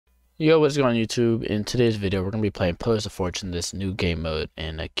Yo, what's going on YouTube? In today's video, we're going to be playing Pillars of Fortune, this new game mode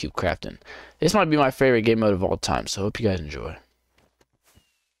in Cubecraft. This might be my favorite game mode of all time, so I hope you guys enjoy.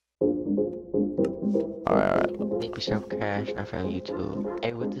 Alright. Thank you, Self Cash. I'm from YouTube.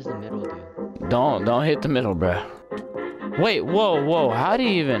 Hey, what does the middle do? Don't hit the middle, bruh. Wait, whoa, how do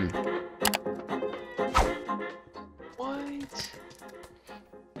you even... What?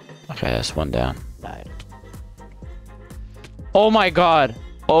 Okay, that's one down. Died. Oh my god!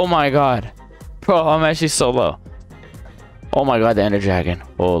 Oh my god. Bro, I'm actually so low. Oh my god, the Ender Dragon.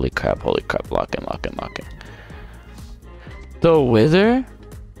 Holy crap, lock in. The Wither?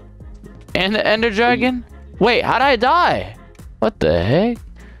 And the Ender Dragon? Wait, how'd I die? What the heck?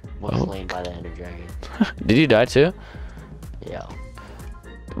 Was slain by the Ender Dragon. Did you die too? Yeah.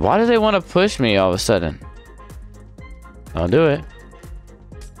 Why do they want to push me all of a sudden? Don't do it.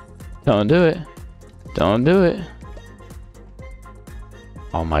 Don't do it. Don't do it.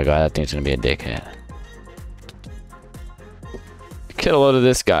 Oh my god, that thing's gonna be a dickhead. Get a load of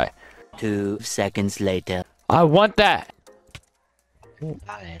this guy. 2 seconds later. I want that.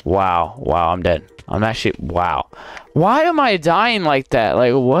 Wow, I'm dead. I'm actually, wow. Why am I dying like that?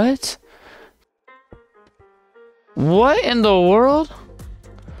 Like, what? What in the world?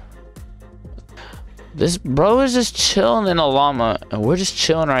 This bro is just chilling in a llama, and we're just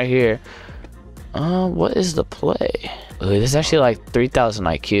chilling right here. What is the play? Ooh, this is actually like 3,000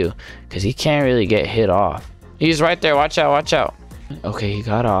 IQ, because he can't really get hit off. He's right there, watch out. Okay, he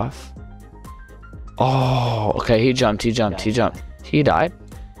got off. Oh, okay, he jumped. He died?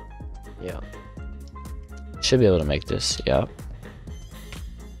 Yeah. Should be able to make this, yep.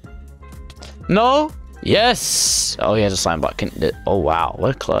 No? Yes! Oh, he has a slime block. Oh, wow,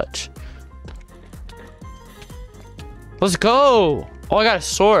 what a clutch. Let's go! Oh, I got a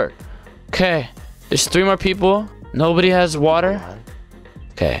sword. Okay, there's 3 more people. Nobody has water.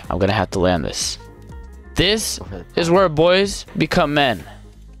 Okay, I'm gonna have to land this. This is where boys become men.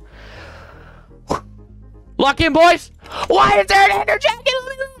 Lock in, boys! Why is there an Ender Dragon?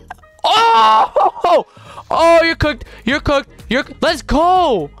 Oh, you're cooked. Let's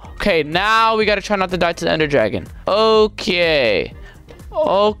go! Okay, now we gotta try not to die to the Ender Dragon. Okay.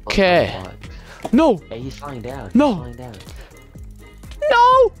 No! Hey, he's falling down. No!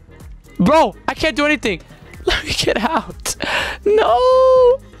 Bro, I can't do anything. Let me get out.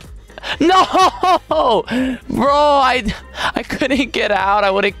 No! Bro, I couldn't get out.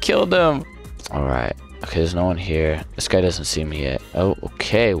 I would have killed him. Alright. Okay, there's no one here. This guy doesn't see me yet. Oh,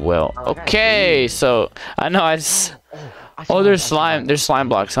 okay, well. Okay, so I know I just... Oh, there's slime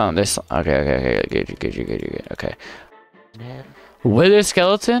blocks, huh? Okay, good. Okay. Wither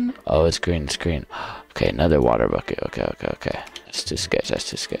skeleton? Oh, it's green. Okay, another water bucket. Okay. That's too sketch.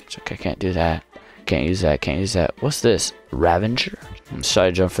 Okay, can't do that. Can't use that. What's this? Ravager? I'm sorry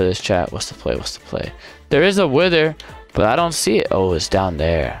to jump for this chat. What's the play? There is a wither, but I don't see it. Oh, it's down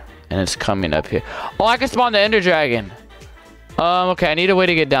there. And it's coming up here. Oh, I can spawn the Ender Dragon. Okay, I need a way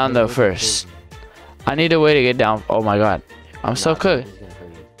to get down though first. I need a way to get down. Oh my god. I'm so cooked.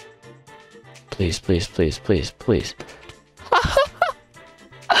 Please.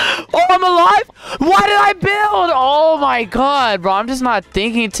 Oh, I'm alive! Why did I build? Oh my god, bro. I'm just not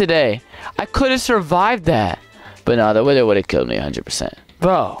thinking today. I could have survived that. But no, the wither would have killed me 100%.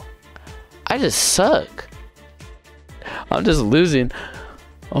 Bro, I just suck. I'm just losing.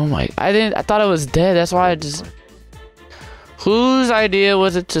 Oh my, I thought I was dead. That's why I just... Whose idea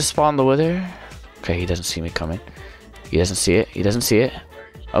was it to spawn the wither? Okay, he doesn't see me coming. He doesn't see it.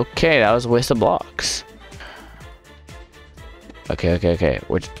 Okay, that was a waste of blocks. Okay.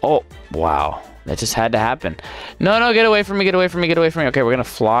 Oh, wow. That just had to happen. No, get away from me. Okay, we're gonna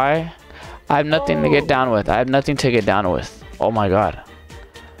fly. I have nothing to get down with. Oh my god.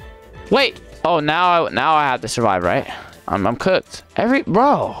 Wait. Oh, now I have to survive, right? I'm cooked.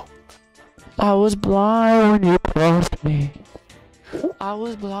 Bro. I was blind when you crossed me.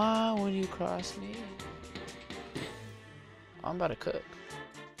 I'm about to cook.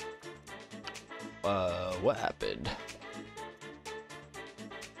 What happened?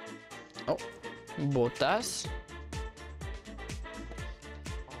 Oh, botas.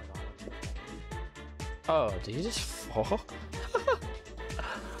 Oh, did you just fall?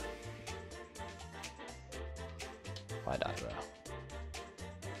 I died, bro.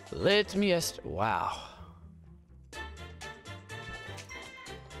 Let me wow.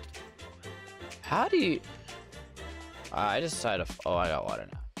 How do you... I just decided to... Oh, I got water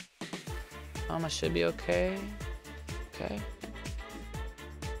now. I should be okay. Okay.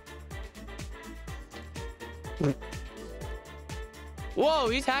 Whoa,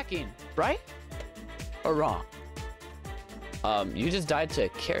 he's hacking, right? Or wrong? You just died to a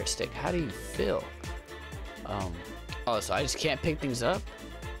carrot stick. How do you feel? Oh, so I just can't pick things up?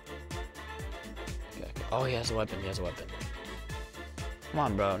 Okay. Oh, he has a weapon. He has a weapon. Come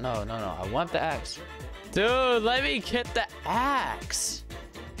on, bro. No, no, no. I want the axe. Dude, let me get the axe.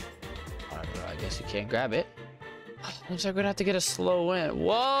 Alright, bro. I guess you can't grab it. Looks like we're gonna have to get a slow win.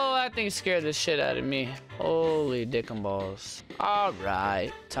 Whoa, that thing scared the shit out of me. Holy dick and balls.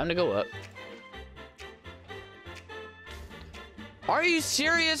 Alright. Time to go up. Are you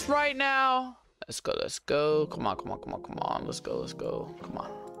serious right now? Let's go, let's go. Come on, come on, come on, come on. Let's go, let's go. Come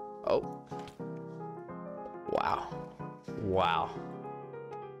on. Oh. Wow. Wow.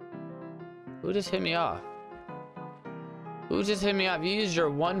 Who just hit me off? Who just hit me off? You used your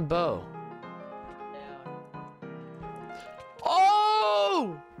one bow.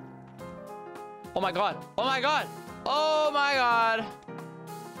 Oh! Oh my god. Oh my god. Oh my god.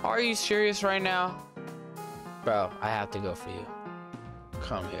 Are you serious right now? Bro, I have to go for you.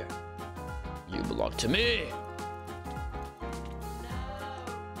 Come here. You belong to me.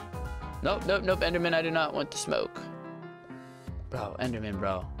 Nope, nope, nope. Enderman, I do not want to smoke. Bro, Enderman,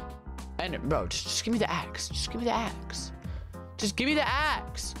 bro. Bro, just give me the axe. Just give me the axe. Just give me the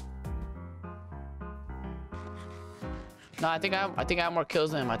axe. No, I think I have more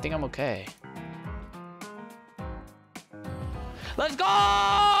kills than him. I think I'm okay. Let's go!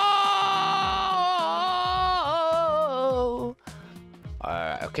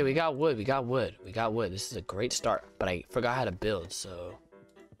 Alright, okay, we got wood, we got wood, we got wood. This is a great start, but I forgot how to build, so...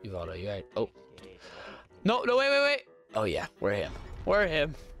 Uvaldo, you right? Oh. No, no, wait. Oh yeah, we're him. We're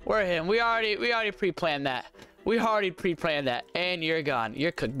him. We're him. We already pre-planned that. We already pre-planned that. And you're gone.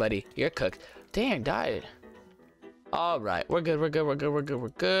 You're cooked, buddy. You're cooked. Dang, died. Alright, we're good, we're good, we're good, we're good, we're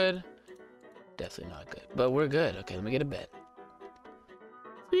good. Definitely not good, but we're good. Okay, let me get a bed.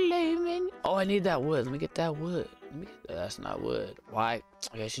 Oh, I need that wood. Let me get that wood. That's not wood. Why?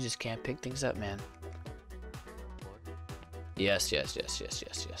 I guess you just can't pick things up, man. Yes.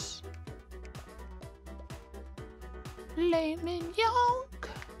 Layman Yonk.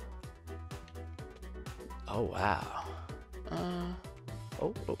 Oh, wow.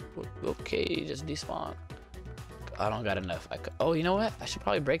 Okay, just despawn. I don't got enough. Oh, you know what? I should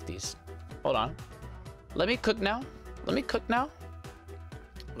probably break these. Hold on. Let me cook now. Let me cook now.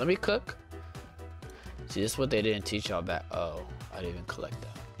 Let me cook. See, this is what they didn't teach y'all back. Oh, I didn't even collect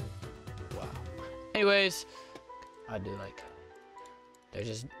that. Wow. Anyways, I do like... They're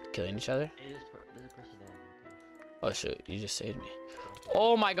just killing each other? Oh, shoot. You just saved me.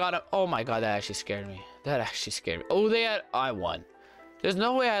 Oh, my God. Oh, my God. That actually scared me. That actually scared me. Oh, I won. There's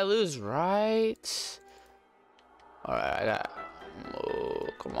no way I lose, right? Alright, I got... Oh,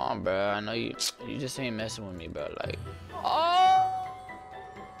 come on, bro. I know you just ain't messing with me, bro. Like... Oh!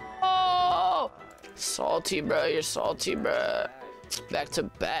 Salty, bro. You're salty, bro. Back to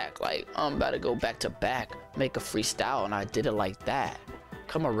back. Like, I'm about to go back to back. Make a freestyle, and I did it like that.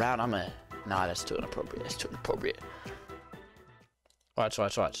 Come around, Nah, that's too inappropriate. That's too inappropriate. Watch.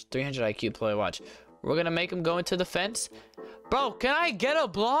 300 IQ play, watch. We're gonna make him go into the fence. Bro, can I get a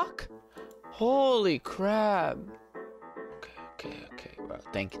block? Holy crap. Okay, bro.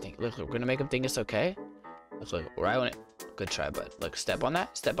 Thank you. Look, we're gonna make him think it's okay. Look, right on it. Good try, bud. Look, step on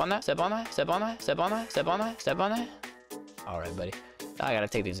that. Alright, buddy. Now I gotta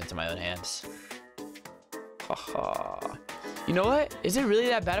take these into my own hands. Haha. You know what? Is it really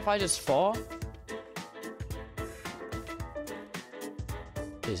that bad if I just fall?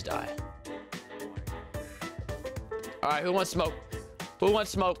 Please die. Alright, who wants smoke? Who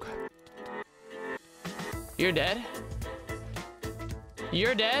wants smoke? You're dead?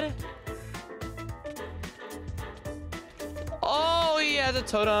 You're dead? Oh, he has a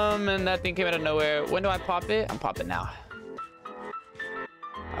totem, and that thing came out of nowhere. When do I pop it? I'm popping now.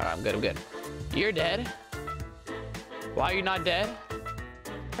 Alright, I'm good. You're dead? Why are you not dead?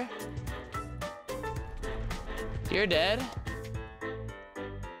 You're dead?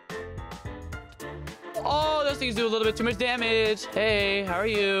 Oh, those things do a little bit too much damage. Hey, how are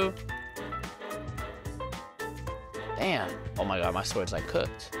you? Damn. Oh my god, my sword's like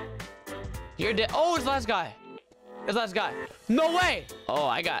cooked. You're dead. Oh, it's the last guy. No way.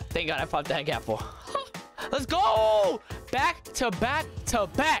 Oh, thank god I popped that apple. Let's go. Back to back to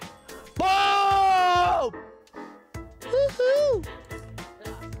back. Boom. Woohoo.